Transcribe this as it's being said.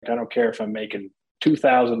I don't care if I'm making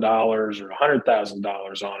 $2,000 or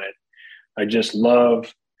 $100,000 on it. I just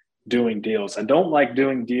love doing deals. I don't like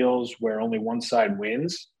doing deals where only one side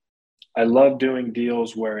wins. I love doing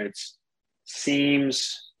deals where it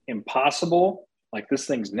seems impossible, like this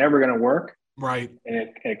thing's never going to work. Right. And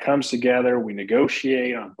it comes together. We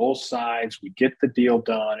negotiate on both sides. We get the deal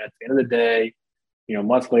done. At the end of the day, a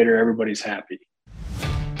month later, everybody's happy.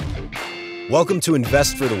 Welcome to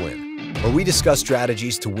Invest for the Win, where we discuss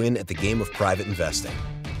strategies to win at the game of private investing.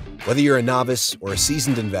 Whether you're a novice or a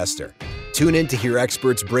seasoned investor, tune in to hear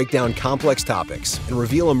experts break down complex topics and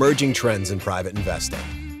reveal emerging trends in private investing.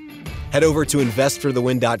 Head over to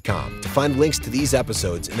investforthewin.com to find links to these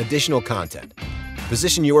episodes and additional content.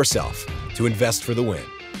 Position yourself to invest for the win.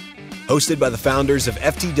 Hosted by the founders of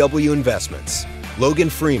FTW Investments, Logan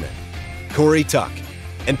Freeman, Corey Tuck,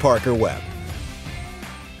 and Parker Webb.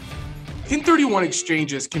 1031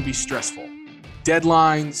 exchanges can be stressful.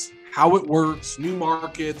 Deadlines, how it works, new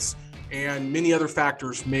markets, and many other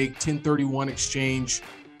factors make 1031 exchange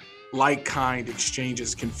like-kind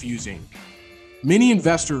exchanges confusing. Many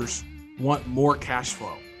investors want more cash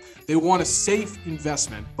flow. They want a safe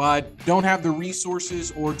investment, but don't have the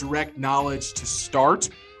resources or direct knowledge to start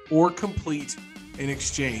or complete an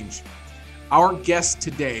exchange. Our guest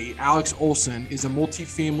today, Alex Olson, is a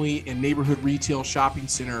multifamily and neighborhood retail shopping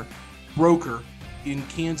center broker in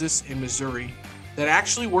Kansas and Missouri that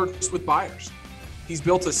actually works with buyers. He's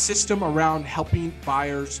built a system around helping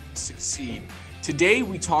buyers succeed. Today,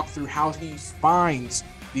 we talk through how he finds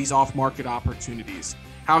these off-market opportunities,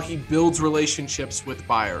 how he builds relationships with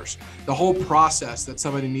buyers, the whole process that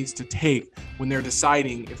somebody needs to take when they're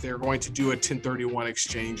deciding if they're going to do a 1031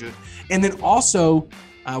 exchange. And then also,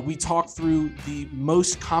 we talk through the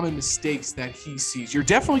most common mistakes that he sees. You're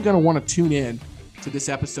definitely going to want to tune in to this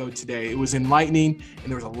episode today. It was enlightening, and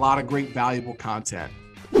there was a lot of great valuable content.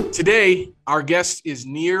 Today, our guest is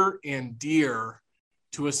near and dear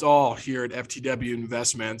to us all here at FTW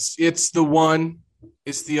Investments. It's the one,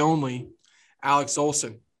 it's the only, Alex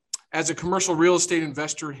Olson. As a commercial real estate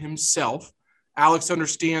investor himself, Alex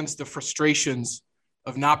understands the frustrations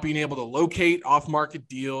of not being able to locate off-market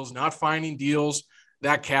deals, not finding deals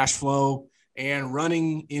that cash flow, and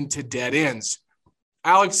running into dead ends.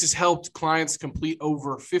 Alex has helped clients complete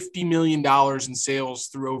over $50 million in sales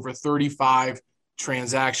through over 35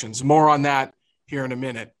 transactions. More on that here in a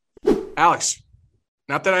minute. Alex,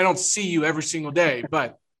 not that I don't see you every single day,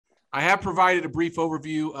 but I have provided a brief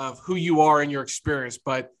overview of who you are and your experience,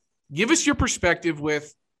 but give us your perspective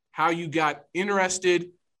with how you got interested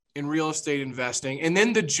in real estate investing and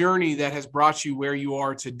then the journey that has brought you where you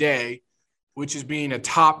are today, which is being a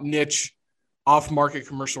top niche off-market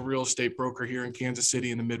commercial real estate broker here in Kansas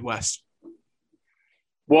City in the Midwest.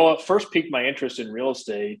 Well, what first piqued my interest in real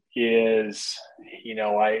estate is,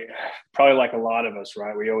 I probably like a lot of us,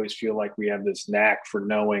 right? We always feel like we have this knack for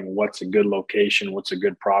knowing what's a good location, what's a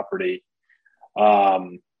good property.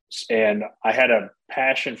 And I had a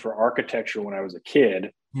passion for architecture when I was a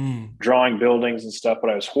kid, drawing buildings and stuff,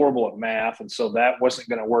 but I was horrible at math. And so that wasn't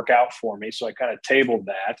going to work out for me. So I kind of tabled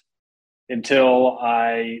that until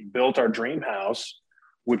I built our dream house,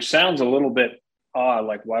 which sounds a little bit odd.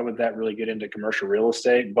 Like, why would that really get into commercial real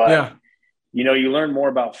estate? But, yeah. You learn more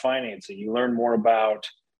about financing. You learn more about,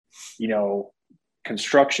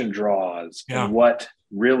 construction draws and what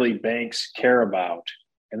really banks care about.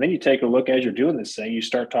 And then you take a look as you're doing this thing, you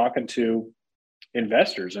start talking to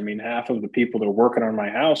investors. I mean, half of the people that are working on my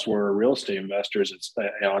house were real estate investors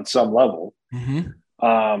on some level.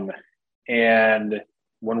 Mm-hmm. And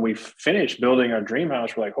when we finished building our dream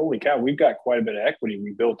house, we're like, holy cow, we've got quite a bit of equity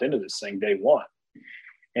we built into this thing day one.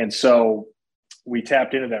 And so we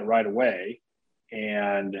tapped into that right away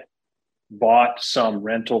and bought some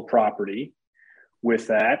rental property with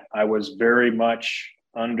that. I was very much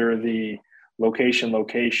under the location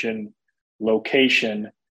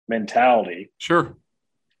mentality. Sure.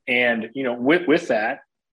 And, with that,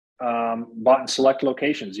 bought in select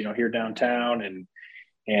locations, here downtown and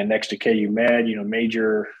next to KU Med,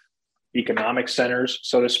 major economic centers,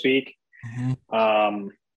 so to speak. Mm-hmm.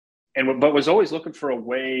 But was always looking for a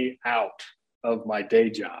way out of my day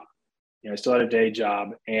job. I still had a day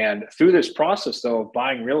job. And through this process, though, of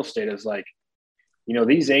buying real estate is like,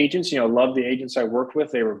 these agents, love the agents I worked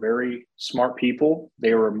with. They were very smart people.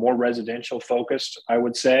 They were more residential focused, I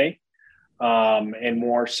would say, and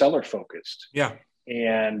more seller focused. Yeah.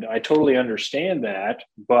 And I totally understand that,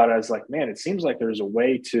 but I was like, man, it seems like there's a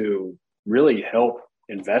way to really help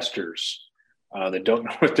investors that don't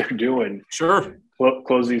know what they're doing. Sure.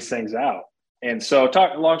 Close these things out. And so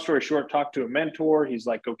long story short, talked to a mentor. He's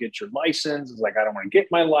like, go get your license. I was like, I don't want to get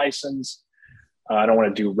my license. I don't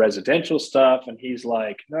want to do residential stuff. And he's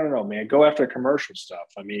like, no, man, go after commercial stuff.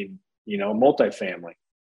 I mean, multifamily.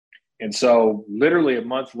 And so literally a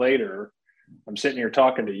month later, I'm sitting here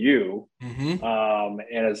talking to you, and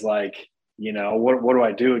it's like, what do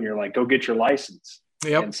I do? And you're like, go get your license.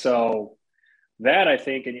 Yep. And so that, I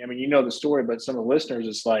think, and I mean, the story, but some of the listeners,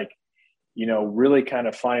 it's like, really kind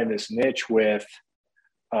of finding this niche with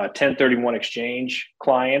 1031 exchange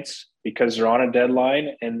clients because they're on a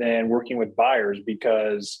deadline, and then working with buyers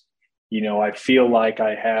because, I feel like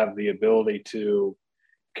I have the ability to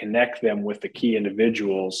connect them with the key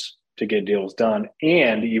individuals to get deals done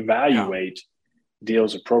and evaluate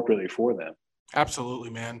deals appropriately for them. Absolutely,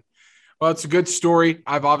 man. Well, it's a good story.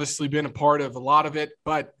 I've obviously been a part of a lot of it,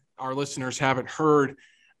 but our listeners haven't heard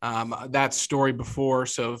that story before.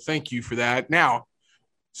 So thank you for that. Now,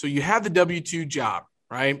 so you have the W-2 job,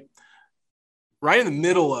 right? Right in the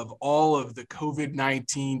middle of all of the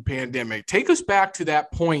COVID-19 pandemic. Take us back to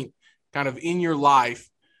that point kind of in your life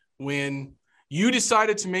when you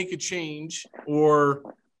decided to make a change, or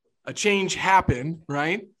a change happened,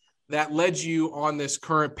 right, that led you on this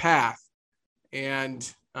current path. And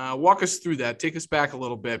walk us through that. Take us back a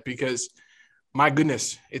little bit, because my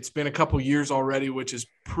goodness, it's been a couple years already, which is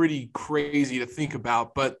pretty crazy to think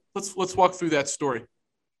about. But let's walk through that story.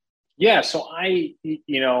 Yeah. So I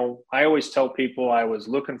always tell people I was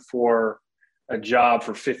looking for a job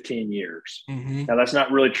for 15 years. Now, that's not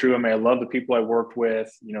really true. I mean, I love the people I worked with.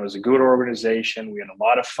 It was a good organization. We had a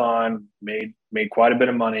lot of fun, made quite a bit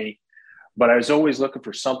of money, but I was always looking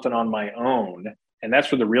for something on my own. And that's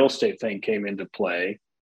where the real estate thing came into play.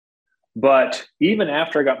 But even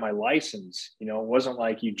after I got my license, it wasn't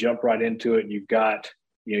like you jump right into it and you got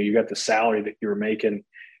the salary that you were making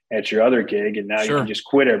at your other gig, and now you can just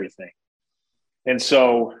quit everything. And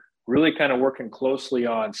so really kind of working closely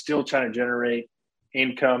on still trying to generate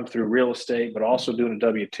income through real estate, but also doing a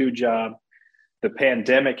W-2 job. The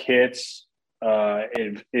pandemic hits,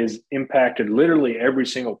 it is impacted literally every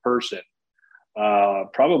single person,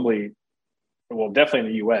 definitely in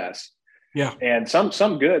the US. Yeah. And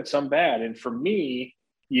some good, some bad. And for me,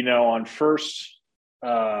 on first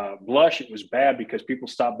blush, it was bad because people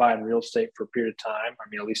stopped buying real estate for a period of time. I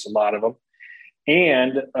mean, at least a lot of them.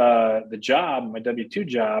 And the job, my W-2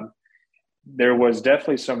 job, there was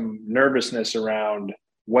definitely some nervousness around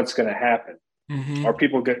what's going to happen. Are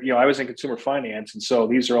people good? I was in consumer finance. And so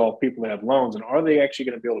these are all people that have loans, and are they actually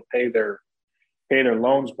going to be able to pay their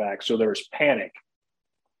loans back? So there was panic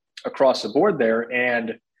across the board there.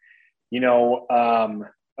 And,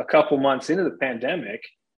 a couple months into the pandemic,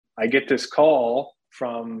 I get this call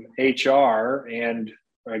from HR and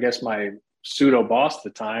I guess my pseudo boss at the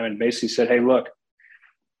time, and basically said, "Hey, look,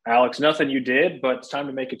 Alex, nothing you did, but it's time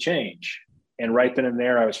to make a change." And right then and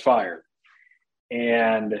there, I was fired.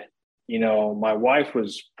 And, my wife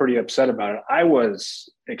was pretty upset about it. I was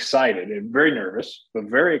excited and very nervous, but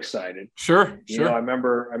very excited. Sure. I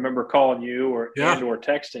remember calling you or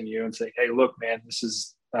texting you and saying, "Hey, look, man, this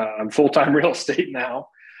is, I'm full-time real estate now."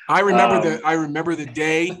 I remember the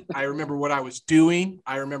day. I remember what I was doing.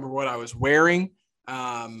 I remember what I was wearing,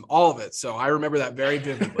 all of it. So I remember that very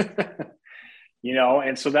vividly.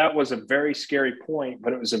 And so that was a very scary point,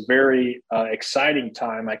 but it was a very exciting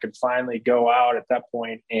time. I could finally go out at that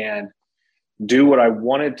point and do what I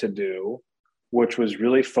wanted to do, which was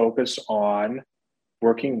really focus on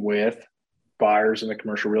working with buyers in the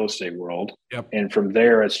commercial real estate world. Yep. And from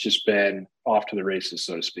there, it's just been off to the races,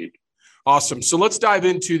 so to speak. Awesome. So let's dive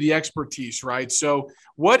into the expertise, right? So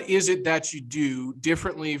what is it that you do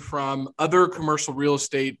differently from other commercial real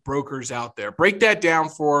estate brokers out there? Break that down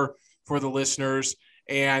for the listeners,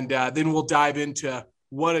 and then we'll dive into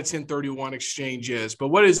what a 1031 exchange is. But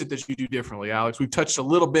what is it that you do differently, Alex? We've touched a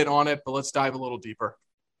little bit on it, but let's dive a little deeper.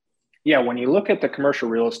 Yeah, when you look at the commercial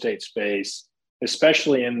real estate space,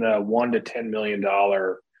 especially in the $1 to $10 million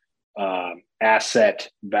asset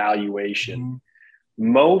valuation,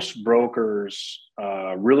 most brokers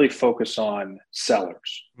really focus on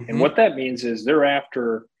sellers. And what that means is they're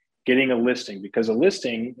after getting a listing, because a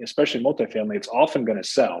listing, especially multifamily, it's often going to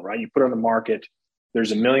sell, right? You put it on the market,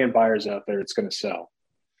 there's a million buyers out there, it's going to sell.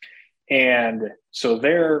 And so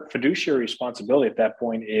their fiduciary responsibility at that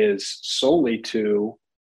point is solely to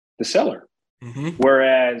the seller.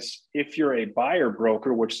 Whereas if you're a buyer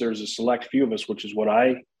broker, which there's a select few of us, which is what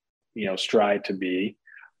I, strive to be,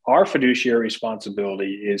 our fiduciary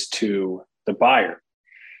responsibility is to the buyer.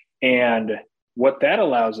 And what that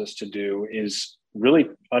allows us to do is really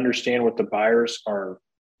understand what the buyers are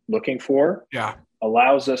looking for. Yeah.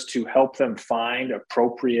 Allows us to help them find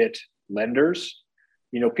appropriate lenders.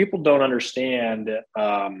 People don't understand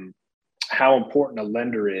how important a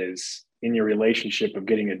lender is in your relationship of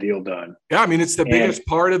getting a deal done. Yeah, I mean, it's the biggest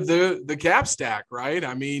part of the cap stack, right?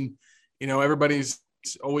 I mean, everybody's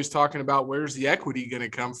always talking about where's the equity going to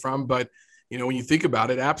come from, but when you think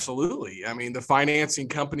about it, absolutely. I mean, the financing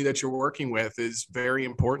company that you're working with is very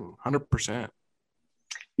important, 100%.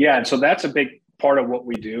 Yeah, and so that's a big part of what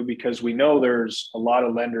we do, because we know there's a lot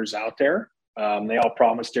of lenders out there. They all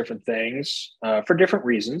promise different things for different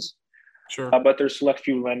reasons. Sure. But there's select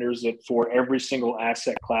few lenders that for every single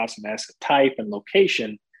asset class and asset type and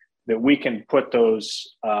location that we can put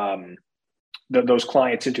those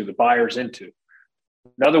clients into, the buyers into.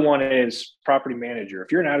 Another one is property manager.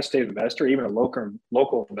 If you're an out-of-state investor, even a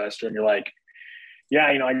local investor, and you're like, yeah,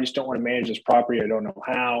 I just don't want to manage this property, I don't know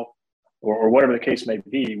how, or whatever the case may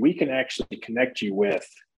be, we can actually connect you with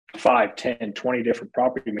 5, 10, 20 different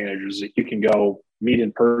property managers that you can go meet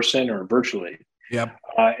in person or virtually. Yep.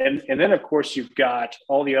 And then, of course, you've got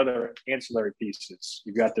all the other ancillary pieces.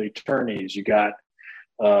 You've got the attorneys, you got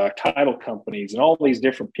title companies, and all these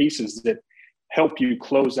different pieces that help you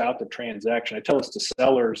close out the transaction. I tell this to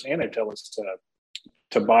sellers and I tell this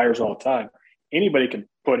to buyers all the time. Anybody can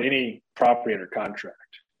put any property under contract.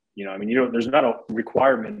 There's not a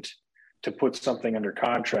requirement to put something under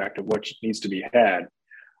contract of what needs to be had,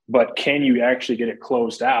 but can you actually get it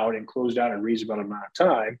closed out in a reasonable amount of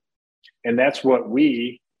time? And that's what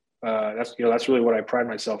that's really what I pride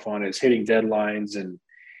myself on, is hitting deadlines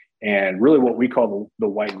and really what we call the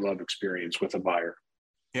white glove experience with a buyer.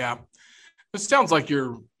 Yeah. It sounds like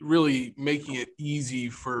you're really making it easy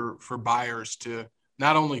for buyers to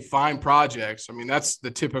not only find projects. I mean, that's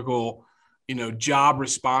the typical, job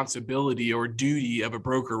responsibility or duty of a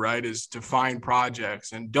broker, right? Is to find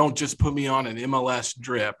projects, and don't just put me on an MLS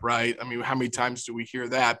drip, right? I mean, how many times do we hear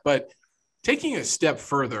that? But taking a step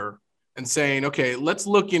further and saying, okay, let's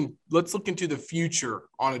look into the future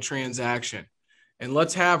on a transaction, and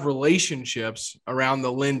let's have relationships around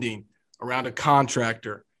the lending, around a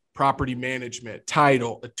contractor, property management,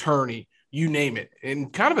 title, attorney, you name it,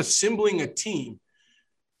 and kind of assembling a team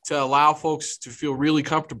to allow folks to feel really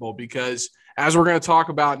comfortable, because as we're going to talk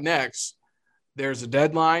about next, there's a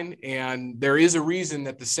deadline, and there is a reason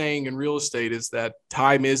that the saying in real estate is that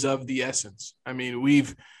time is of the essence. I mean,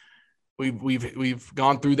 we've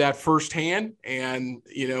gone through that firsthand, and,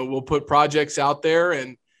 we'll put projects out there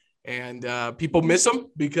and people miss them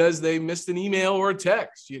because they missed an email or a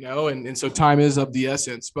text, and so time is of the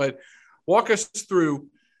essence. But walk us through.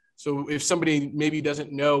 So if somebody maybe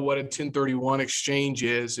doesn't know what a 1031 exchange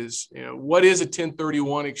is what is a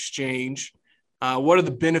 1031 exchange? What are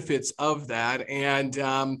the benefits of that? And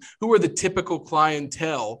who are the typical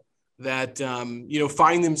clientele that,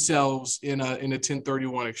 find themselves in a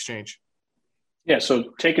 1031 exchange? Yeah.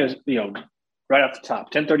 So taking, right off the top,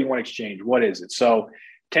 1031 exchange, what is it? So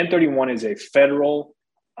 1031 is a federal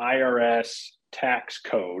IRS tax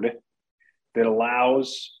code that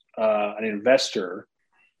allows an investor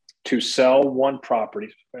to sell one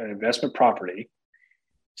property, an investment property,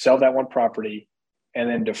 sell that one property, and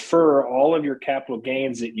then defer all of your capital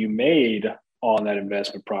gains that you made on that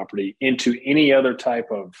investment property into any other type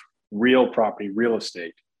of real property, real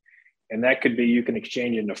estate. And that could be, you can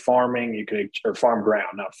exchange into farming, or farm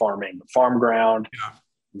ground, not farming, but farm ground,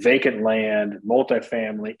 vacant land,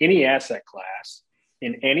 multifamily, any asset class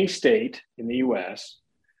in any state in the US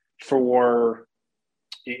for,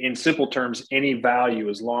 in simple terms, any value,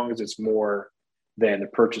 as long as it's more than the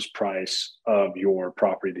purchase price of your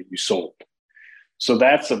property that you sold. So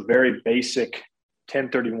that's a very basic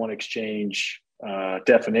 1031 exchange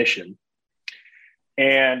definition.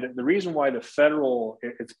 And the reason why the federal,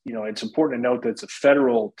 it's important to note that it's a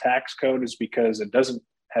federal tax code, is because it doesn't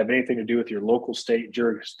have anything to do with your local state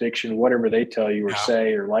jurisdiction, whatever they tell you or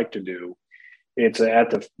say or like to do. It's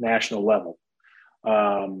at the national level.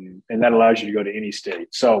 And that allows you to go to any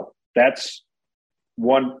state. So that's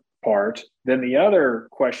one part. Then the other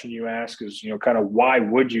question you ask is, kind of why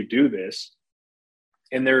would you do this?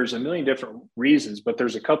 And there's a million different reasons, but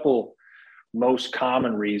there's a couple most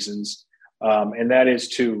common reasons. And that is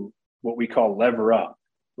to what we call lever up,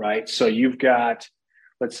 right? So you've got,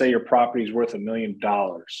 let's say your property is worth $1 million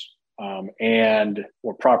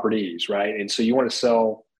or properties, right? And so you want to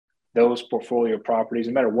sell those portfolio properties,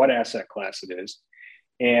 no matter what asset class it is,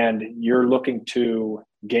 and you're looking to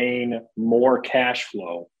gain more cash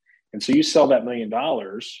flow. And so you sell that $1 million,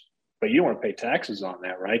 but you don't want to pay taxes on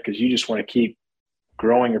that, right? Because you just want to keep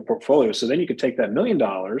growing your portfolio. So then you could take that $1 million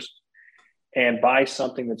and buy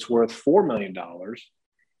something that's worth $4 million,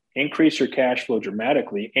 increase your cash flow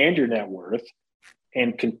dramatically and your net worth,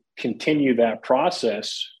 and continue that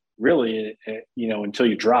process really, until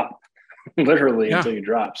you drop, literally until you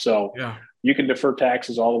drop. So you can defer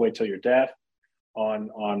taxes all the way till your death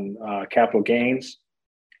on capital gains.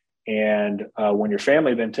 And when your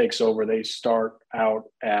family then takes over, they start out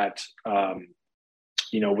at,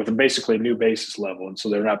 with a basically new basis level. And so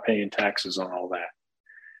they're not paying taxes on all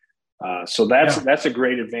that. So that's a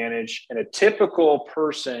great advantage. And a typical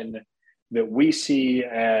person that we see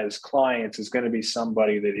as clients is going to be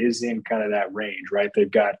somebody that is in kind of that range, right? They've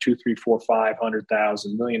got $200,000, $300,000, $400,000, $500,000,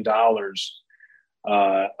 $1 million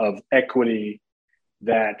of equity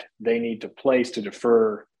that they need to place to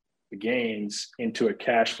defer the gains into a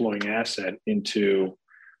cash flowing asset into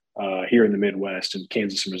here in the Midwest and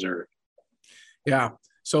Kansas and Missouri. Yeah.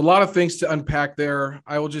 So a lot of things to unpack there.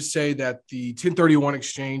 I will just say that the 1031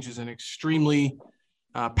 exchange is an extremely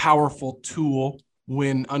powerful tool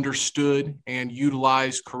when understood and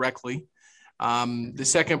utilized correctly. The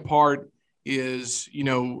second part is,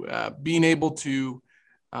 being able to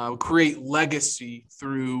create legacy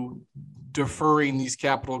through deferring these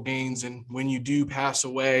capital gains. And when you do pass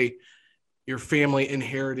away, your family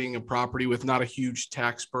inheriting a property with not a huge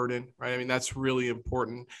tax burden, right? I mean, that's really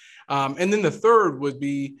important. And then the third would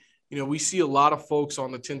be, we see a lot of folks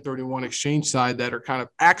on the 1031 exchange side that are kind of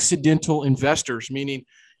accidental investors, meaning,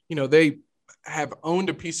 they have owned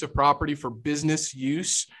a piece of property for business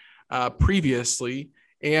use previously.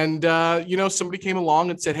 And, somebody came along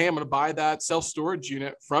and said, hey, I'm going to buy that self-storage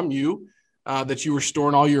unit from you that you were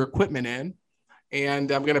storing all your equipment in,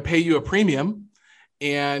 and I'm going to pay you a premium.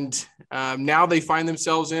 And now they find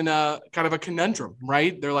themselves in a kind of a conundrum,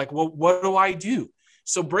 right? They're like, well, what do I do?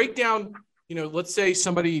 So break down, let's say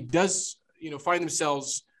somebody does, find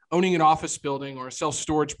themselves owning an office building or a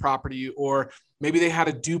self-storage property, or maybe they had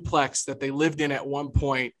a duplex that they lived in at one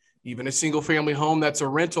point, even a single family home that's a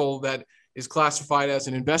rental that is classified as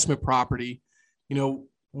an investment property.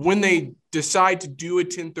 When they decide to do a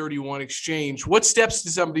 1031 exchange, what steps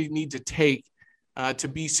does somebody need to take to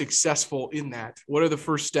be successful in that? What are the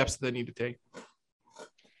first steps that they need to take?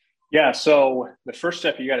 Yeah. So the first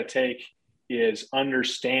step you got to take is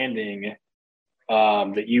understanding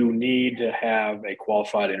that you need to have a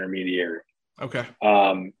qualified intermediary. Okay.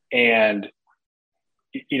 And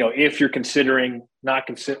if you're considering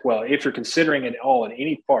if you're considering it all in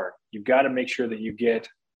any part, you've got to make sure that you get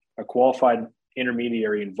a qualified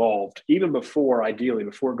intermediary involved, even ideally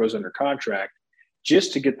before it goes under contract,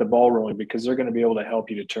 just to get the ball rolling, because they're going to be able to help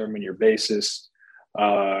you determine your basis,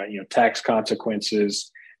 tax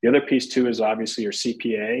consequences. The other piece too is obviously your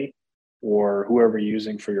CPA or whoever you're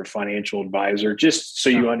using for your financial advisor, just so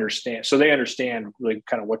you understand, so they understand really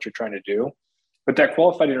kind of what you're trying to do. But that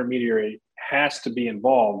qualified intermediary has to be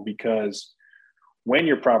involved, because when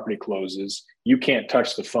your property closes, you can't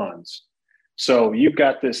touch the funds. So you've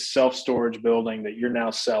got this self-storage building that you're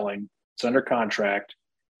now selling. It's under contract.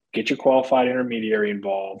 Get your qualified intermediary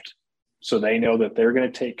involved so they know that they're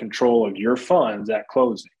going to take control of your funds at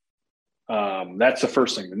closing. That's the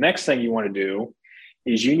first thing. The next thing you want to do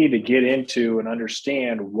is you need to get into and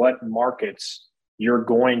understand what markets you're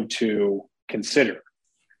going to consider.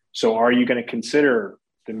 So are you going to consider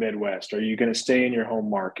the Midwest? Are you going to stay in your home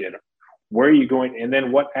market? Where are you going? And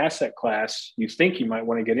then what asset class you think you might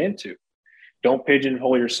want to get into. Don't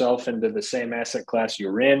pigeonhole yourself into the same asset class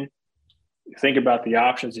you're in. Think about the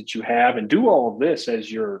options that you have, and do all of this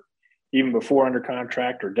as you're even before under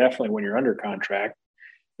contract, or definitely when you're under contract,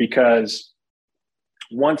 because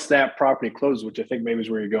once that property closes, which I think maybe is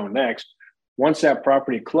where you're going next, once that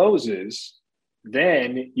property closes,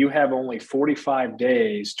 then you have only 45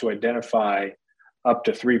 days to identify up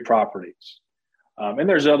to 3 properties. And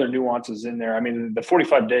there's other nuances in there. I mean, the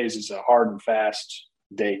 45 days is a hard and fast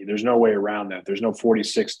date. There's no way around that. There's no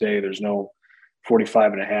 46 day. There's no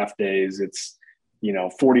 45 and a half days. It's,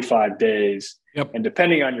 45 days. Yep. And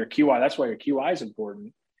depending on your QI, that's why your QI is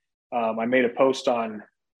important. I made a post on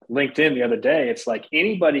LinkedIn the other day. It's like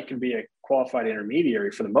anybody can be a qualified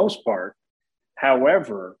intermediary for the most part.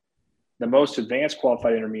 However, the most advanced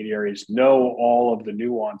qualified intermediaries know all of the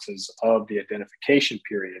nuances of the identification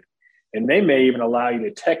period. And they may even allow you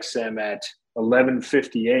to text them at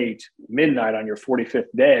 11:58 midnight on your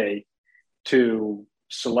 45th day to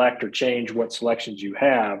select or change what selections you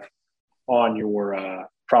have on your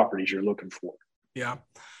properties you're looking for. Yeah,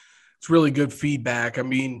 it's really good feedback. I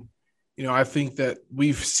mean, I think that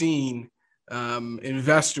we've seen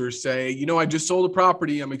investors say, I just sold a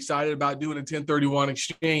property. I'm excited about doing a 1031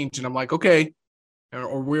 exchange. And I'm like, okay.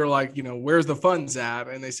 Or we're like, where's the funds at?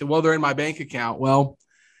 And they say, well, they're in my bank account. Well,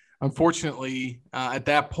 unfortunately, at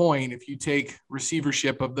that point, if you take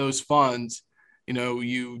receivership of those funds,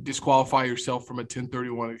 you disqualify yourself from a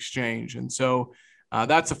 1031 exchange. And so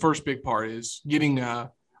that's the first big part, is getting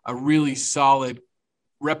a really solid,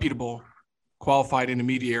 reputable qualified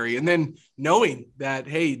intermediary. And then knowing that,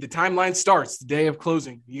 hey, the timeline starts the day of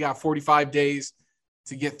closing. You got 45 days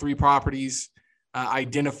to get 3 properties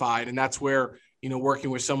identified. And that's where, working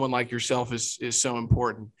with someone like yourself is so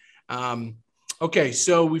important. Okay.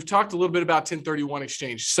 So we've talked a little bit about 1031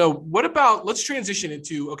 exchange. So what about, let's transition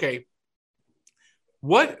into, okay,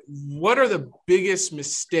 what are the biggest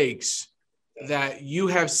mistakes that you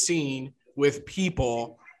have seen with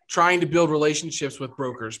people trying to build relationships with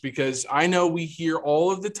brokers? Because I know we hear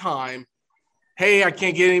all of the time, hey, I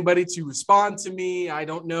can't get anybody to respond to me. I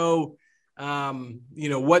don't know,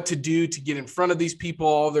 what to do to get in front of these people.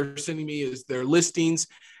 All they're sending me is their listings,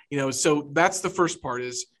 so that's the first part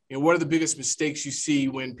is, what are the biggest mistakes you see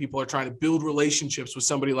when people are trying to build relationships with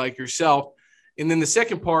somebody like yourself? And then the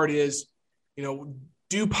second part is,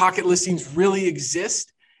 do pocket listings really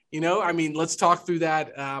exist? Let's talk through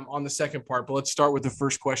that on the second part, but let's start with the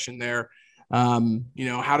first question there.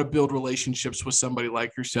 How to build relationships with somebody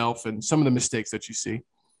like yourself and some of the mistakes that you see.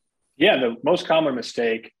 Yeah, the most common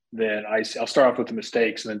mistake that I'll start off with the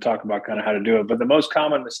mistakes and then talk about kind of how to do it. But the most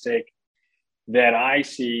common mistake that I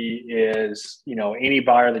see is, any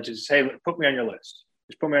buyer that just, hey, put me on your list.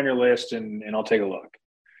 Just put me on your list and I'll take a look.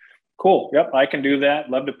 Cool. Yep, I can do that.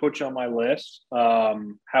 Love to put you on my list.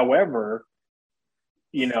 However,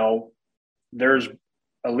 there's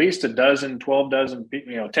at least a dozen, 12 dozen,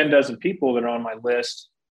 10 dozen people that are on my list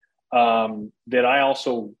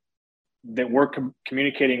that we're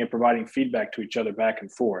communicating and providing feedback to each other back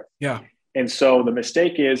and forth. Yeah. And so the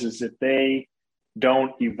mistake is that they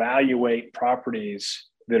don't evaluate properties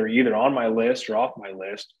that are either on my list or off my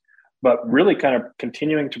list, but really kind of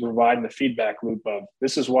continuing to provide the feedback loop of,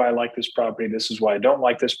 this is why I like this property. This is why I don't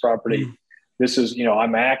like this property. This is,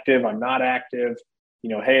 I'm active, I'm not active.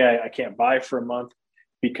 Hey, I can't buy for a month.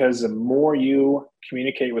 Because the more you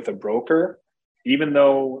communicate with a broker, even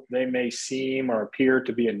though they may seem or appear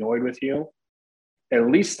to be annoyed with you, at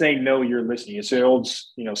least they know you're listening. It's the old,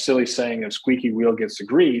 silly saying of squeaky wheel gets the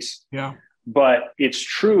grease. Yeah. But it's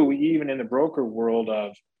true even in the broker world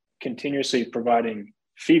of continuously providing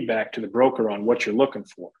feedback to the broker on what you're looking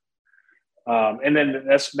for. And then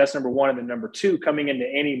that's number one. And then number two, coming into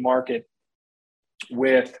any market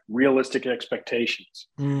with realistic expectations.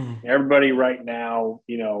 Everybody right now,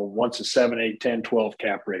 wants a 7, 8, 10, 12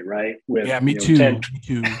 cap rate, right? With, me too. 10, me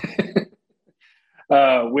too.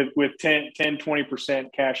 With 10,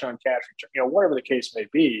 20% cash on cash, whatever the case may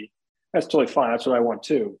be, that's totally fine. That's what I want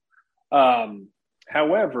too.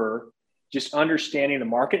 However, just understanding the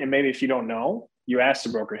market, and maybe if you don't know, you ask the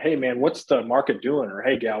broker, hey man, what's the market doing? Or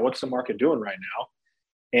hey gal, what's the market doing right now?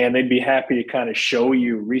 And they'd be happy to kind of show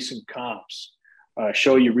you recent comps,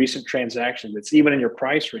 show you recent transactions that's even in your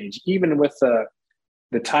price range, even with the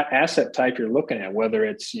asset type you're looking at, whether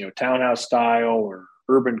it's, townhouse style or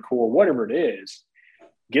urban core, whatever it is.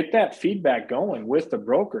 Get that feedback going with the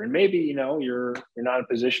broker. And maybe, you're not in a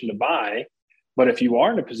position to buy, but if you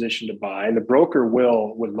are in a position to buy, the broker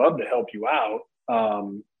would love to help you out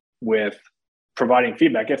with providing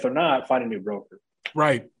feedback. If they're not, find a new broker.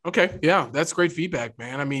 Right. Okay. Yeah. That's great feedback,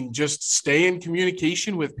 man. Just stay in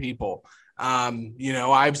communication with people.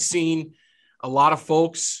 I've seen a lot of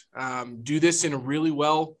folks do this in a really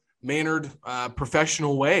well-mannered,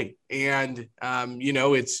 professional way. And,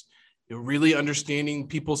 it's really understanding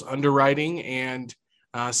people's underwriting and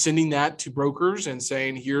sending that to brokers and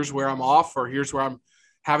saying, here's where I'm off, or here's where I'm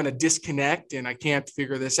having a disconnect and I can't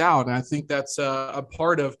figure this out. And I think that's a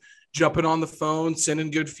part of jumping on the phone,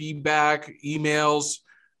 sending good feedback, emails,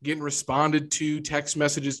 getting responded to, text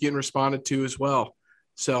messages getting responded to as well.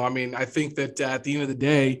 So, I think that at the end of the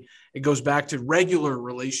day, it goes back to regular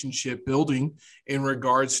relationship building in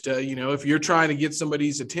regards to, if you're trying to get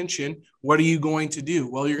somebody's attention, what are you going to do?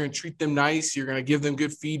 Well, you're going to treat them nice. You're going to give them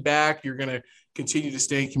good feedback. You're going to continue to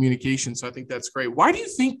stay in communication. So I think that's great. Why do you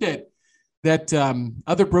think that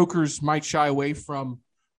other brokers might shy away from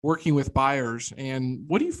working with buyers? And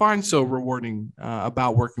what do you find so rewarding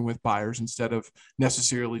about working with buyers instead of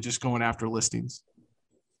necessarily just going after listings?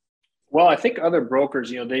 Well, I think other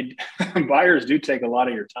brokers, buyers do take a lot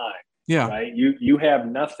of your time. Yeah. Right. You have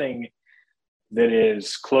nothing that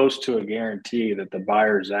is close to a guarantee that the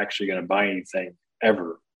buyer is actually going to buy anything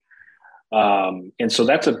ever. And so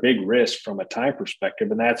that's a big risk from a time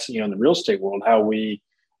perspective. And that's, in the real estate world, how we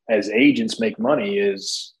as agents make money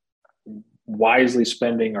is wisely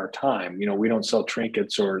spending our time. We don't sell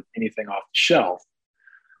trinkets or anything off the shelf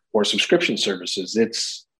or subscription services.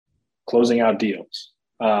 It's closing out deals.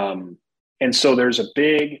 And so there's a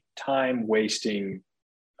big time wasting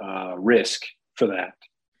risk for that.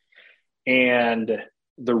 And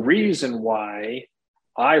the reason why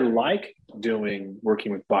I like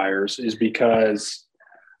working with buyers is because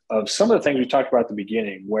of some of the things we talked about at the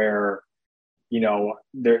beginning, where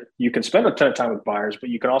you can spend a ton of time with buyers, but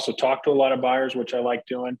you can also talk to a lot of buyers, which I like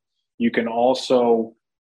doing. You can also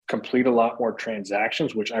complete a lot more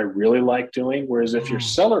transactions, which I really like doing. Whereas if you're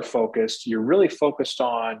seller focused, you're really focused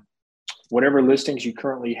on whatever listings you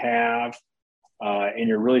currently have, and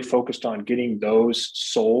you're really focused on getting those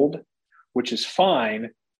sold, which is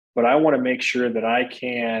fine. But I want to make sure that I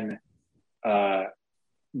can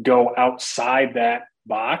go outside that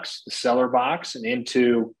box, the seller box, and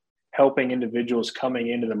into helping individuals coming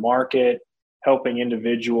into the market, helping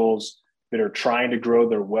individuals that are trying to grow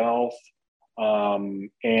their wealth,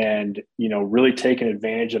 and really taking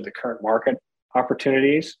advantage of the current market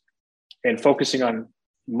opportunities and focusing on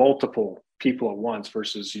multiple people at once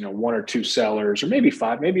versus one or two sellers, or maybe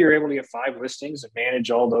five. Maybe you're able to get 5 listings and manage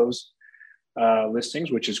all those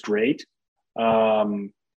listings, which is great.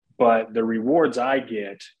 But the rewards I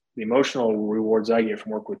get, the emotional rewards I get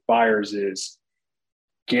from work with buyers, is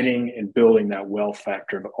getting and building that wealth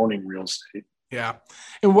factor of owning real estate. Yeah.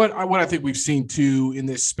 And what I think we've seen too in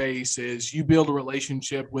this space is you build a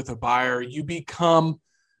relationship with a buyer, you become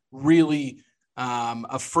really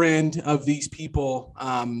a friend of these people,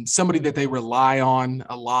 somebody that they rely on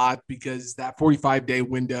a lot, because that 45-day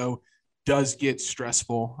window does get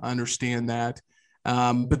stressful. I understand that.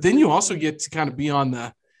 But then you also get to kind of be on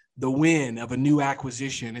the win of a new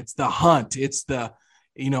acquisition. It's the hunt. It's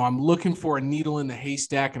I'm looking for a needle in the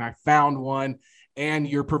haystack and I found one, and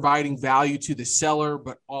you're providing value to the seller,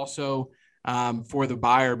 but also for the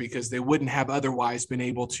buyer, because they wouldn't have otherwise been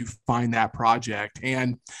able to find that project.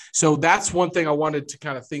 And so that's one thing I wanted to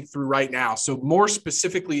kind of think through right now. So more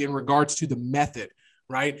specifically in regards to the method,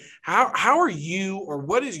 right? How are you, or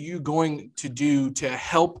what is you going to do to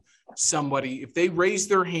help somebody if they raise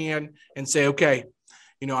their hand and say, okay,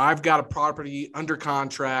 I've got a property under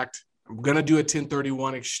contract, I'm going to do a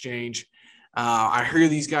 1031 exchange. I hear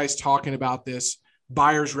these guys talking about this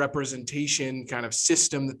buyer's representation kind of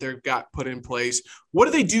system that they've got put in place. What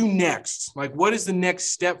do they do next? Like, what is the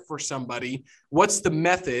next step for somebody? What's the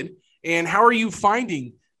method? And how are you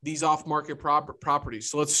finding these off-market properties?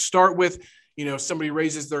 So let's start with, somebody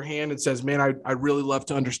raises their hand and says, man, I'd really love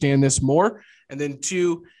to understand this more. And then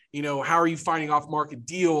 2, how are you finding off-market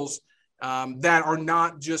deals that are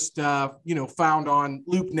not just, found on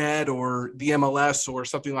LoopNet or the MLS or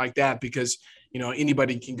something like that, because,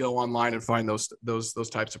 anybody can go online and find those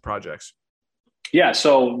types of projects. Yeah.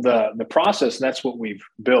 So the process, and that's what we've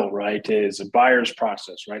built, right, is a buyer's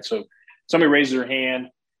process, right? So somebody raises their hand,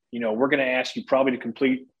 we're going to ask you probably to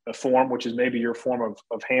complete a form, which is maybe your form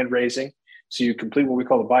of hand raising. So you complete what we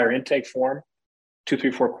call the buyer intake form, 2,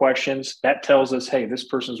 3, 4 questions. That tells us, hey, this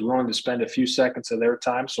person's willing to spend a few seconds of their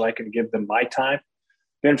time so I can give them my time.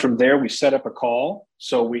 Then from there, we set up a call.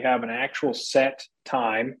 So we have an actual set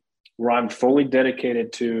time where I'm fully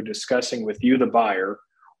dedicated to discussing with you, the buyer,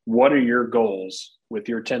 what are your goals with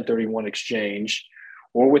your 1031 exchange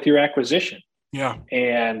or with your acquisition? Yeah.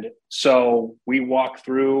 And so we walk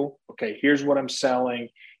through, okay, here's what I'm selling.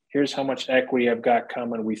 Here's how much equity I've got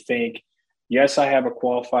coming. We think, yes, I have a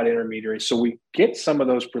qualified intermediary. So we get some of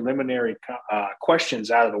those preliminary questions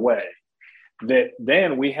out of the way, that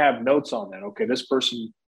then we have notes on that. Okay, this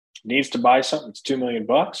person needs to buy something. It's $2 million.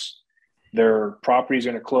 Their property is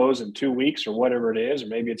going to close in 2 weeks or whatever it is, or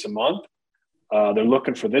maybe it's a month. They're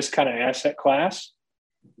looking for this kind of asset class.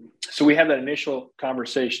 So we have that initial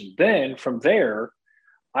conversation. Then from there,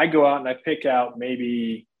 I go out and I pick out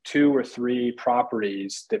maybe 2 or 3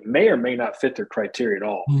 properties that may or may not fit their criteria at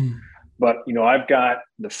all. But, I've got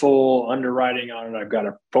the full underwriting on it. I've got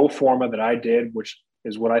a pro forma that I did, which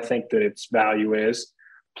is what I think that its value is,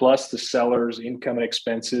 plus the seller's income and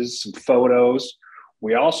expenses, some photos.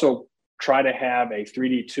 We also try to have a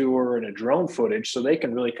 3D tour and a drone footage so they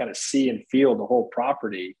can really kind of see and feel the whole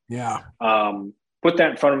property. Yeah. Put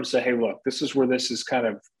that in front of them and say, hey, look, this is where this is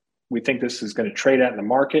we think this is going to trade at in the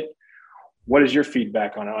market. What is your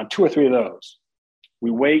feedback on it? On 2 or 3 of those,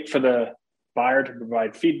 we wait for the buyer to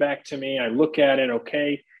provide feedback to me. I look at it.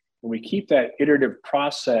 Okay. And we keep that iterative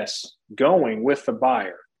process going with the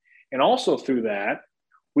buyer. And also through that,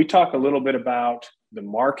 we talk a little bit about the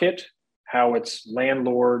market, how it's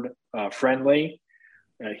landlord friendly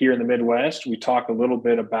here in the Midwest. We talk a little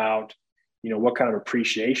bit about, what kind of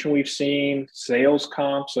appreciation we've seen, sales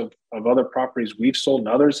comps of other properties we've sold and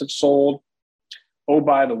others have sold. Oh,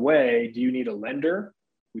 by the way, do you need a lender?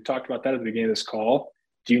 We talked about that at the beginning of this call.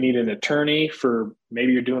 Do you need an attorney for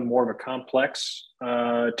maybe you're doing more of a complex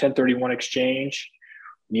 1031 exchange?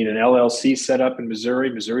 You need an LLC set up in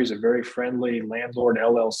Missouri. Missouri is a very friendly landlord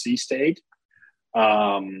LLC state.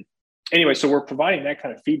 Anyway, so we're providing that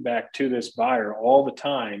kind of feedback to this buyer all the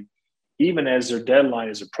time, even as their deadline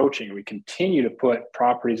is approaching. We continue to put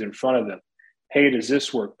properties in front of them. Hey, does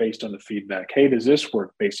this work based on the feedback? Hey, does this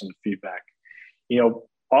work based on the feedback?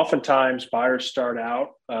 Oftentimes buyers start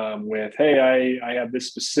out with, hey, I have this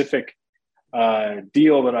specific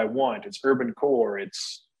deal that I want. It's urban core.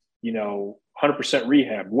 It's, 100%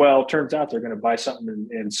 rehab. Well, it turns out they're going to buy something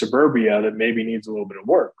in suburbia that maybe needs a little bit of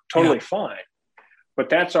work. Totally fine. But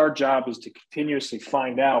that's our job, is to continuously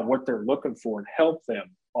find out what they're looking for and help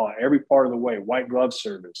them on every part of the way. White glove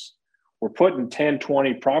service. We're putting 10,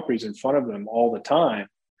 20 properties in front of them all the time,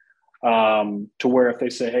 to where if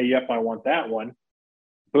they say, hey, yep, I want that one,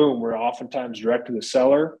 boom, we're oftentimes direct to the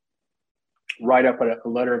seller, write up a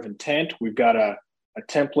letter of intent. We've got a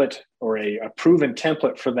template or a proven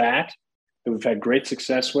template for that we've had great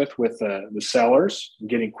success with the sellers,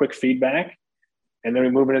 getting quick feedback. And then we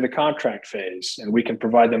move into the contract phase, and we can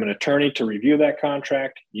provide them an attorney to review that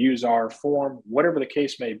contract, use our form, whatever the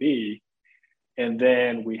case may be. And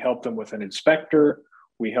then we help them with an inspector.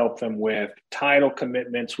 We help them with title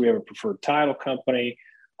commitments. We have a preferred title company.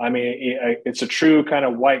 I mean, it's a true kind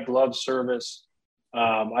of white glove service.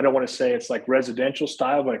 I don't want to say it's like residential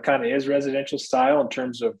style, but it kind of is residential style in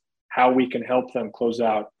terms of how we can help them close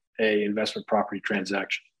out a investment property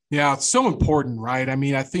transaction. Yeah, it's so important, right? I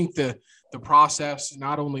mean, I think the process,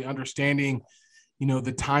 not only understanding,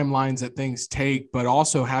 the timelines that things take, but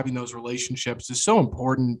also having those relationships is so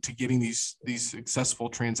important to getting these successful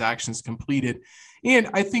transactions completed. And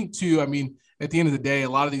I think too, I mean, at the end of the day, a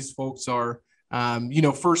lot of these folks are,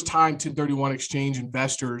 first time 1031 exchange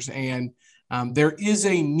investors, and there is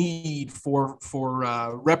a need for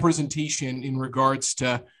representation in regards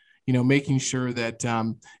to, making sure that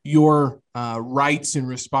your rights and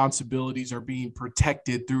responsibilities are being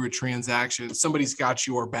protected through a transaction. Somebody's got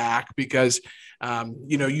your back, because,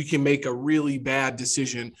 you can make a really bad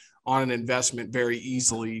decision on an investment very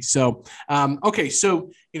easily. So, okay.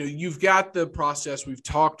 So, you've got the process. We've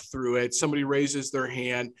talked through it. Somebody raises their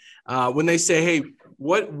hand. When they say, hey,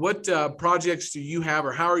 what projects do you have,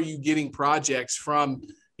 or how are you getting projects from,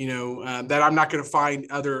 that I'm not going to find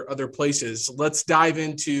other places? Let's dive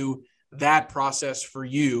into that process for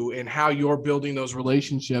you and how you're building those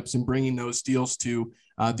relationships and bringing those deals to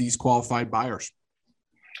these qualified buyers.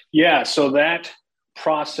 Yeah. So that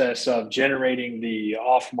process of generating the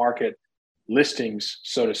off-market listings,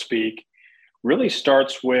 so to speak, really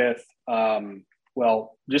starts with,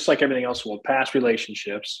 just like everything else, past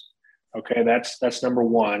relationships. Okay. That's number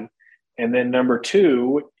one. And then number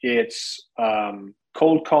two, it's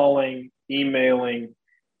cold calling, emailing,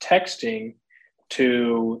 texting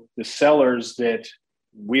to the sellers that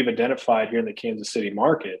we've identified here in the Kansas City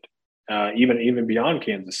market, even beyond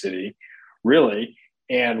Kansas City, really.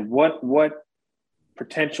 And what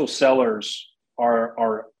potential sellers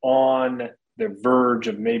are on the verge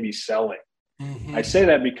of maybe selling. Mm-hmm. I say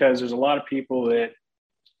that because there's a lot of people that,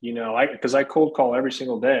 because I cold call every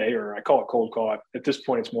single day, or I call it cold call. At this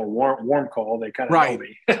point, it's more warm call. They kind of know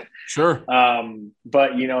me. Sure.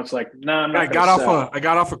 But it's like, no, I'm not. I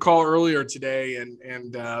got off a call earlier today,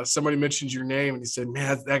 and somebody mentioned your name, and he said,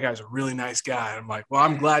 "Man, that guy's a really nice guy." I'm like, "Well,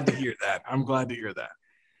 I'm glad to hear that.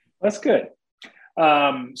 That's good.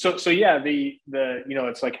 So yeah, the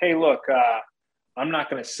it's like, hey, look, I'm not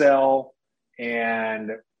going to sell,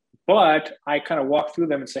 but I kind of walk through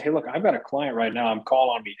them and say, hey, look, I've got a client right now I'm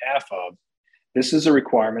calling on behalf of. This is the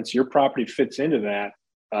requirements. Your property fits into that,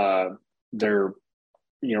 their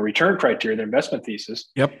return criteria, their investment thesis.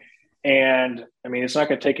 Yep. And I mean, it's not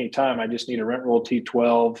going to take any time. I just need a rent roll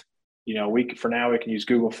T12. We can use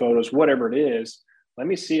Google Photos, whatever it is. Let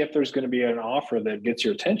me see if there's going to be an offer that gets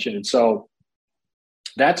your attention. And so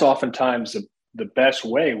that's oftentimes the best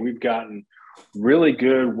way. We've gotten really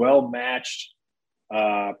good, well-matched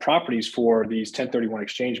properties for these 1031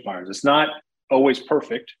 exchange buyers. It's not always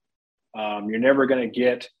perfect. You're never going to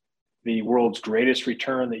get the world's greatest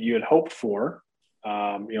return that you had hoped for.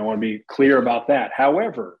 I want to be clear about that.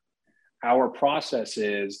 However, our process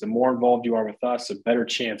is, the more involved you are with us, the better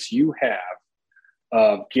chance you have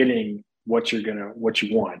of getting what you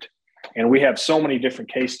want. And we have so many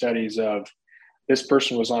different case studies of, this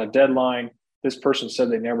person was on a deadline. This person said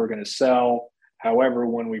they never were going to sell. However,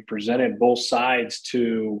 when we presented both sides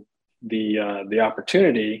to the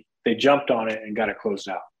opportunity, they jumped on it and got it closed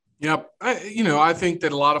out. Yep. I think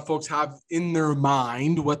that a lot of folks have in their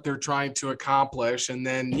mind what they're trying to accomplish. And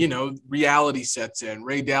then, reality sets in.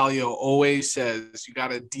 Ray Dalio always says you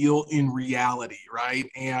got to deal in reality, right?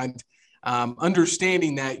 And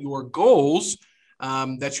understanding that your goals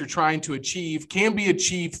that you're trying to achieve can be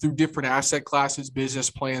achieved through different asset classes, business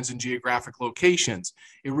plans, and geographic locations.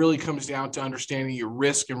 It really comes down to understanding your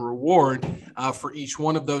risk and reward for each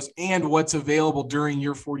one of those and what's available during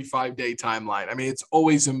your 45-day timeline. I mean, it's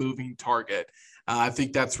always a moving target. I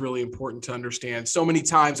think that's really important to understand. So many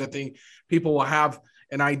times I think people will have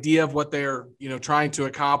an idea of what they're, trying to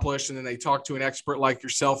accomplish, and then they talk to an expert like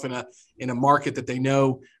yourself in a market that they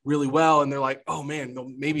know really well, and they're like, oh man,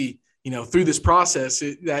 maybe through this process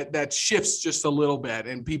that shifts just a little bit,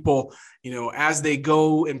 and people as they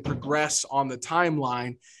go and progress on the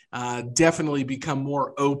timeline definitely become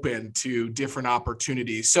more open to different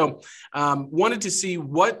opportunities. So wanted to see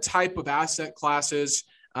what type of asset classes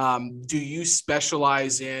do you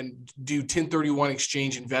specialize in? Do 1031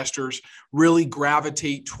 exchange investors really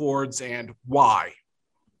gravitate towards, and why?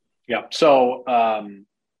 Yeah. So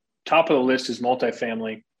top of the list is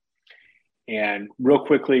multifamily. And real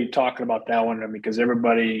quickly talking about that one, because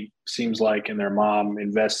everybody seems like, and their mom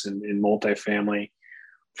invests in multifamily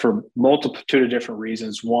for multitude of different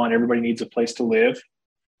reasons. One, everybody needs a place to live.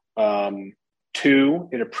 Two,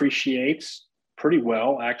 it appreciates pretty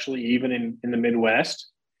well, actually, even in the Midwest.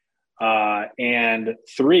 And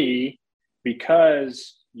three,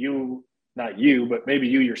 because not you, but maybe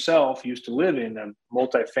you yourself used to live in a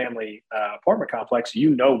multifamily apartment complex,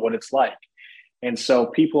 what it's like. And so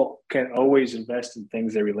people can always invest in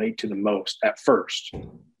things they relate to the most at first.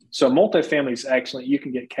 So multifamily is excellent. You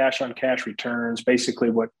can get cash on cash returns. Basically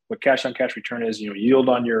what cash on cash return is, yield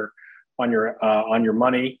on your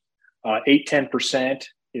money. 8-10%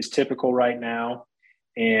 is typical right now.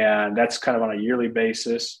 And that's kind of on a yearly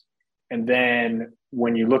basis. And then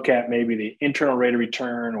when you look at maybe the internal rate of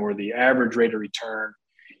return or the average rate of return,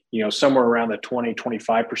 somewhere around the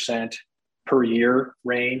 20-25% per year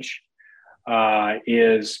range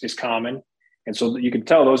is common. And so you can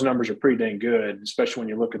tell those numbers are pretty dang good, especially when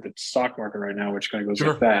you look at the stock market right now, which kind of goes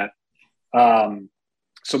like that.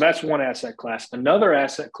 So that's one asset class. Another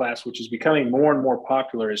asset class, which is becoming more and more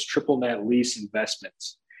popular, is triple net lease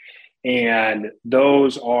investments. And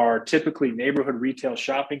those are typically neighborhood retail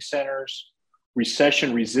shopping centers,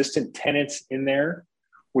 recession-resistant tenants in there,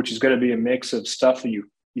 which is going to be a mix of stuff that you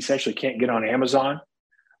essentially can't get on Amazon,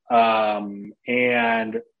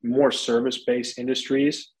 and more service-based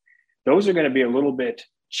industries. Those are going to be a little bit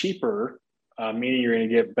cheaper, meaning you're going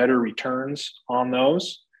to get better returns on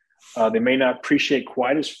those. They may not appreciate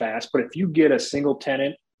quite as fast, but if you get a single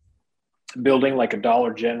tenant building like a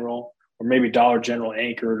Dollar General, or maybe Dollar General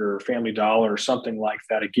anchored, or Family Dollar or something like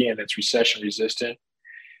that, again, that's recession resistant.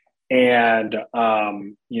 And,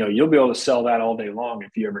 you'll be able to sell that all day long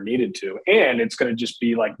if you ever needed to. And it's going to just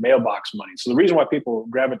be like mailbox money. So the reason why people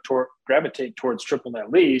gravitate towards triple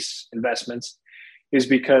net lease investments is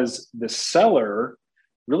because the seller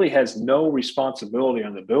really has no responsibility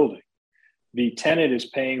on the building. The tenant is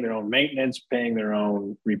paying their own maintenance, paying their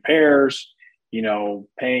own repairs,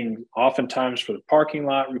 paying oftentimes for the parking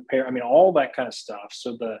lot repair. All that kind of stuff.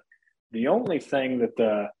 So the only thing that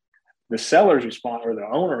the seller's or the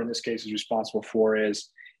owner in this case is responsible for is,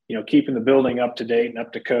 keeping the building up to date and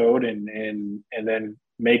up to code, and then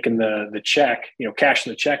making the check,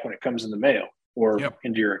 cashing the check when it comes in the mail or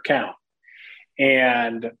into your account.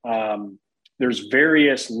 And there's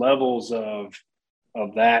various levels of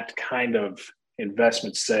that kind of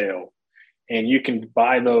investment sale. And you can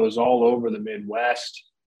buy those all over the Midwest.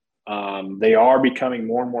 They are becoming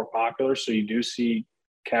more and more popular. So you do see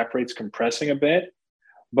cap rates compressing a bit.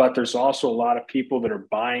 But there's also a lot of people that are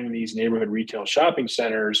buying these neighborhood retail shopping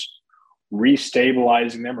centers,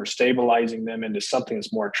 restabilizing them or stabilizing them into something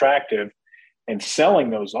that's more attractive, and selling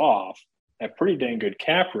those off at pretty dang good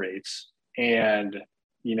cap rates. And,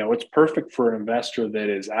 it's perfect for an investor that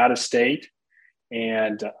is out of state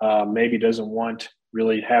and maybe doesn't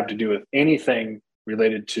really have to do with anything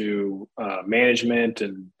related to management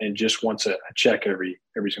and just wants a check every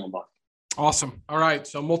single month. Awesome. All right.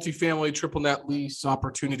 So multifamily, triple net lease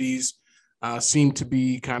opportunities seem to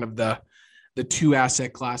be kind of the two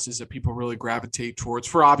asset classes that people really gravitate towards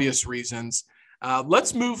for obvious reasons.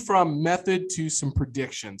 Let's move from method to some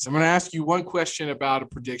predictions. I'm going to ask you one question about a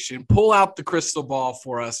prediction. Pull out the crystal ball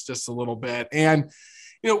for us just a little bit. And,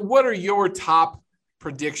 what are your top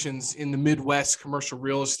predictions in the Midwest commercial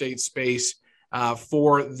real estate space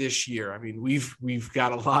for this year? We've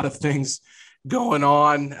got a lot of things going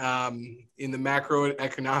on in the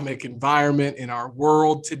macroeconomic environment in our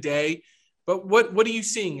world today. But what are you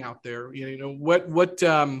seeing out there?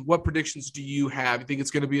 What predictions do you have? You think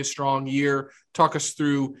it's going to be a strong year? Talk us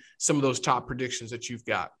through some of those top predictions that you've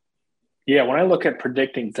got. Yeah, when I look at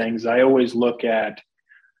predicting things, I always look at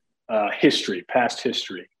past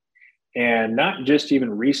history. and not just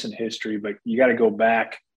even recent history, but you got to go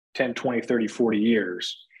back 10, 20, 30, 40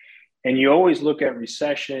 years. And you always look at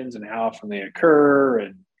recessions and how often they occur,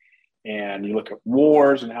 and you look at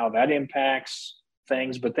wars and how that impacts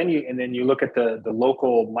things. But then you look at the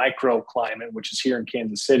local microclimate, which is here in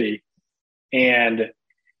Kansas City, and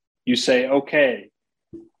you say, okay,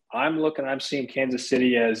 I'm seeing Kansas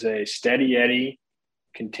City as a steady Eddie,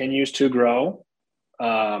 continues to grow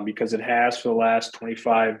because it has for the last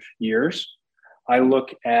 25 years. I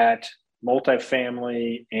look at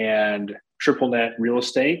multifamily and triple net real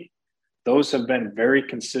estate. Those have been very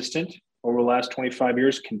consistent over the last 25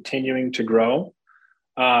 years, continuing to grow.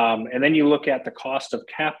 And then you look at the cost of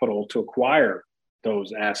capital to acquire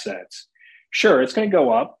those assets. Sure, it's going to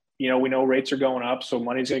go up. We know rates are going up, so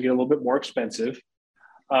money's going to get a little bit more expensive.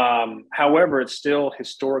 However, it's still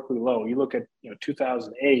historically low. You look at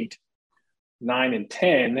 2008, 9, and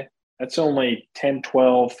 10. That's only 10,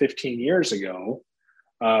 12, 15 years ago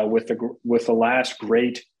with the last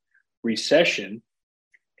great recession.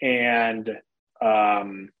 And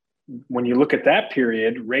when you look at that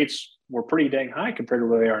period, rates were pretty dang high compared to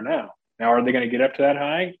where they are now. Now, are they going to get up to that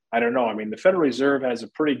high? I don't know. I mean, the Federal Reserve has a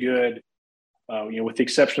pretty good, with the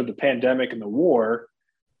exception of the pandemic and the war,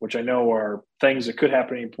 which I know are things that could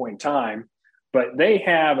happen at any point in time, but they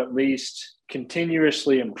have at least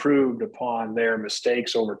continuously improved upon their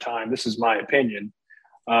mistakes over time. This is my opinion,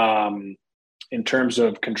 in terms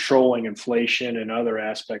of controlling inflation and other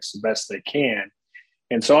aspects the best they can.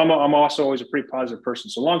 And so I'm also always a pretty positive person.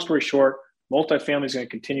 So long story short, multifamily is going to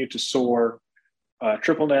continue to soar.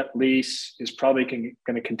 Triple net lease is probably going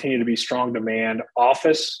to continue to be strong demand.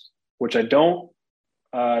 Office, which I don't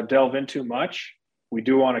delve into much, we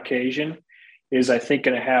do on occasion, is I think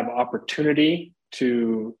going to have opportunity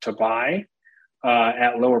to buy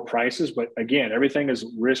at lower prices. But again, everything is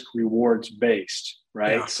risk rewards based,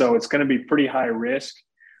 right? Yeah. So it's going to be pretty high risk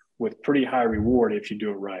with pretty high reward if you do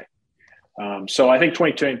it right. So I think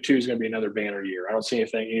 2022 is going to be another banner year. I don't see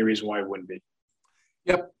any reason why it wouldn't be.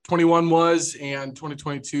 Yep, 21 was, and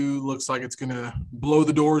 2022 looks like it's going to blow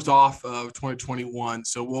the doors off of 2021.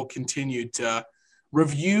 So we'll continue to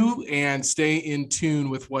review and stay in tune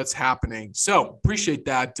with what's happening. So appreciate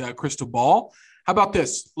that, crystal ball. How about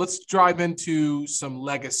this? Let's dive into some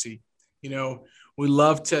legacy. We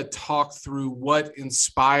love to talk through what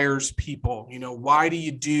inspires people. Why do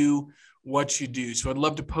you do what you do? So I'd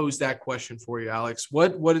love to pose that question for you, Alex.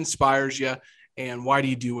 What inspires you, and why do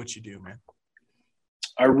you do what you do, man?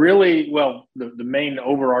 The main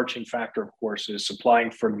overarching factor, of course, is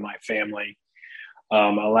supplying for my family,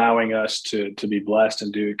 allowing us to be blessed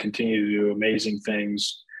and continue to do amazing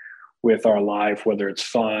things with our life, whether it's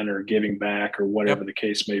fun or giving back or whatever the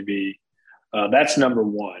case may be. That's number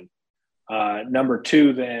one. Number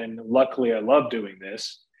two, then, luckily, I love doing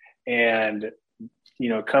this. And,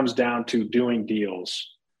 it comes down to doing deals.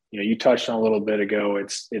 You touched on a little bit ago.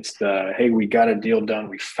 It's hey, we got a deal done.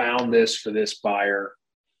 We found this for this buyer.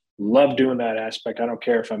 Love doing that aspect. I don't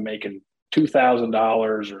care if I'm making $2,000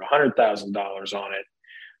 or $100,000 on it.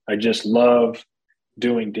 I just love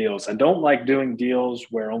doing deals. I don't like doing deals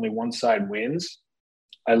where only one side wins.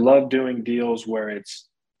 I love doing deals where it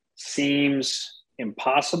seems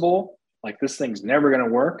impossible, like this thing's never going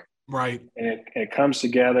to work. Right. And it comes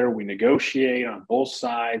together. We negotiate on both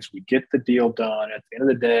sides. We get the deal done. At the end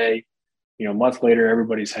of the day, a month later,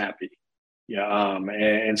 everybody's happy. Yeah.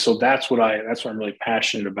 And so that's what I'm really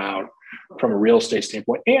passionate about from a real estate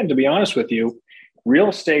standpoint. And to be honest with you, real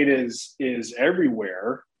estate is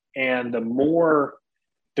everywhere. And the more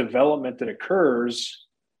development that occurs,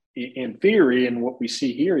 in theory, and what we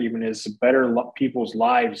see here even, is the better people's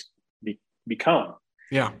lives become.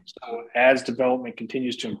 Yeah. So as development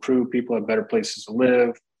continues to improve, people have better places to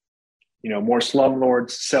live. More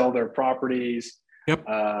slumlords sell their properties. Yep.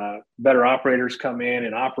 Better operators come in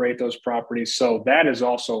and operate those properties. So that is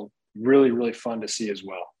also really, really fun to see as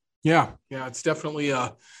well. Yeah. It's definitely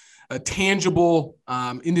a tangible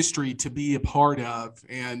industry to be a part of,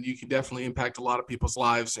 and you can definitely impact a lot of people's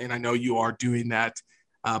lives. And I know you are doing that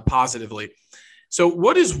positively. So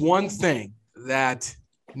what is one thing that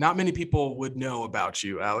not many people would know about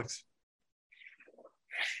you, Alex?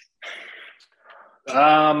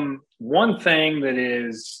 One thing that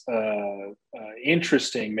is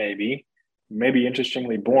interesting, maybe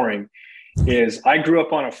interestingly boring, is I grew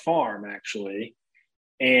up on a farm, actually,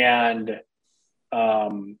 and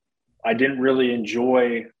I didn't really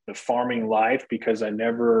enjoy the farming life because I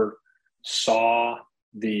never saw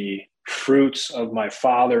the fruits of my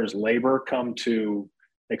father's labor come to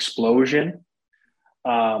explosion.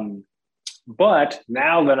 But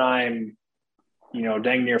now that I'm,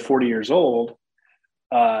 dang near 40 years old,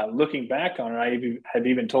 looking back on it, I have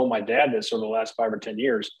even told my dad this over the last 5 or 10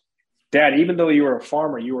 years. Dad, even though you were a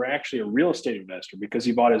farmer, you were actually a real estate investor because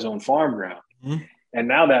he bought his own farm ground. Mm-hmm. And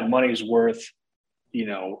now that money's worth,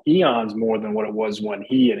 eons more than what it was when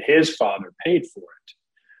he and his father paid for it.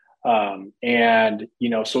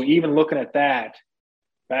 So even looking at that,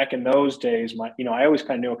 back in those days, I always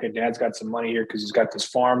kind of knew, okay, Dad's got some money here because he's got this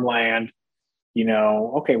farmland.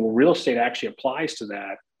 Okay, well, real estate actually applies to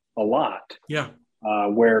that a lot. Yeah.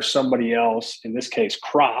 Where somebody else, in this case,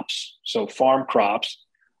 crops, so farm crops,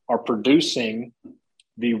 are producing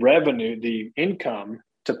the revenue, the income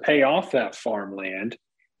to pay off that farmland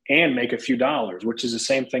and make a few dollars, which is the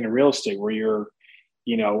same thing in real estate where you're,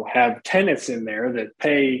 have tenants in there that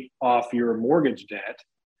pay off your mortgage debt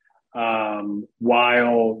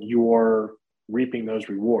while you're reaping those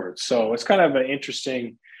rewards. So it's kind of an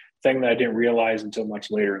interesting thing that I didn't realize until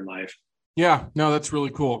much later in life. Yeah, no, that's really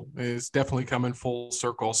cool. It's definitely coming full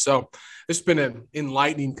circle. So it's been an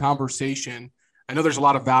enlightening conversation. I know there's a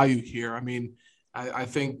lot of value here. I mean, I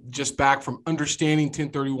think just back from understanding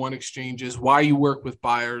 1031 exchanges, why you work with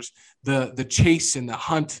buyers, the chase and the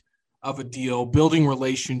hunt of a deal, building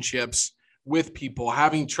relationships with people,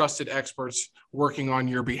 having trusted experts working on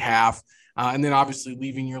your behalf, and then obviously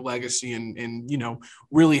leaving your legacy and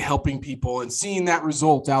really helping people and seeing that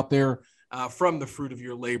result out there from the fruit of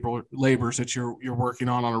your labors that you're working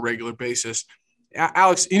on a regular basis.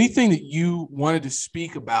 Alex, anything that you wanted to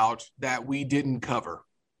speak about that we didn't cover?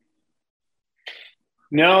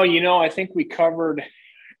 No, I think we covered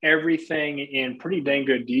everything in pretty dang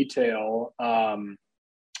good detail.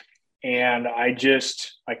 And I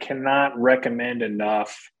cannot recommend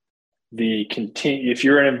enough if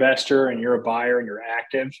you're an investor and you're a buyer and you're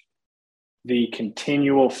active, the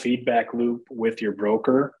continual feedback loop with your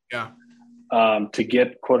broker. Yeah. To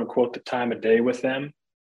get quote unquote the time of day with them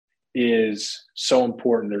is so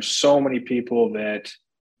important. There's so many people that,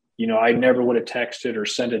 I never would have texted or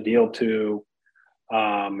sent a deal to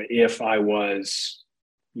if I was,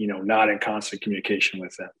 not in constant communication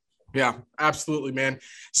with them. Yeah, absolutely, man.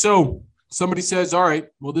 So somebody says, all right,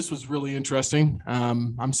 well, this was really interesting.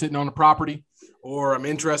 I'm sitting on a property or I'm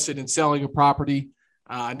interested in selling a property.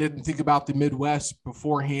 I didn't think about the Midwest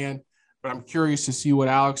beforehand, but I'm curious to see what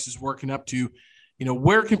Alex is working up to.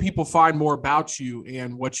 Where can people find more about you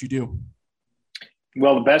and what you do?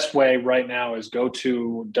 Well, the best way right now is go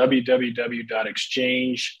to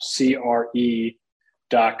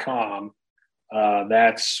www.exchange.com.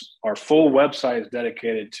 That's our full website is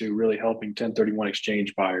dedicated to really helping 1031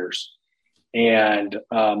 exchange buyers. And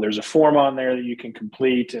there's a form on there that you can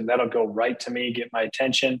complete, and that'll go right to me, get my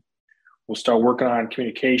attention. We'll start working on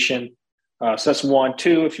communication. So that's one.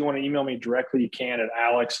 Two, if you want to email me directly, you can at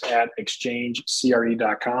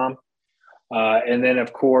alex@exchangecre.com. And then,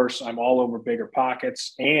 of course, I'm all over Bigger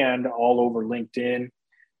Pockets and all over LinkedIn.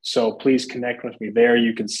 So please connect with me there.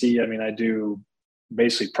 You can see, I do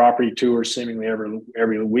basically property tours seemingly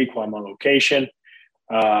every week while I'm on location.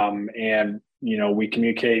 And, we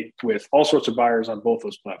communicate with all sorts of buyers on both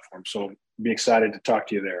those platforms. So be excited to talk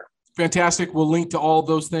to you there. Fantastic. We'll link to all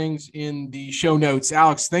those things in the show notes.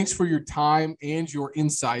 Alex, thanks for your time and your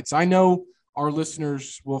insights. I know our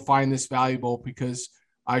listeners will find this valuable because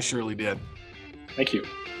I surely did. Thank you.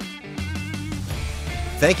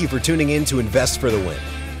 Thank you for tuning in to Invest for the Win.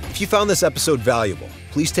 If you found this episode valuable,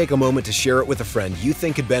 please take a moment to share it with a friend you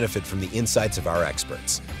think could benefit from the insights of our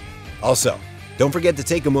experts. Also, don't forget to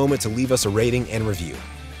take a moment to leave us a rating and review.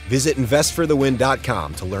 Visit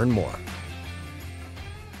investforthewin.com to learn more.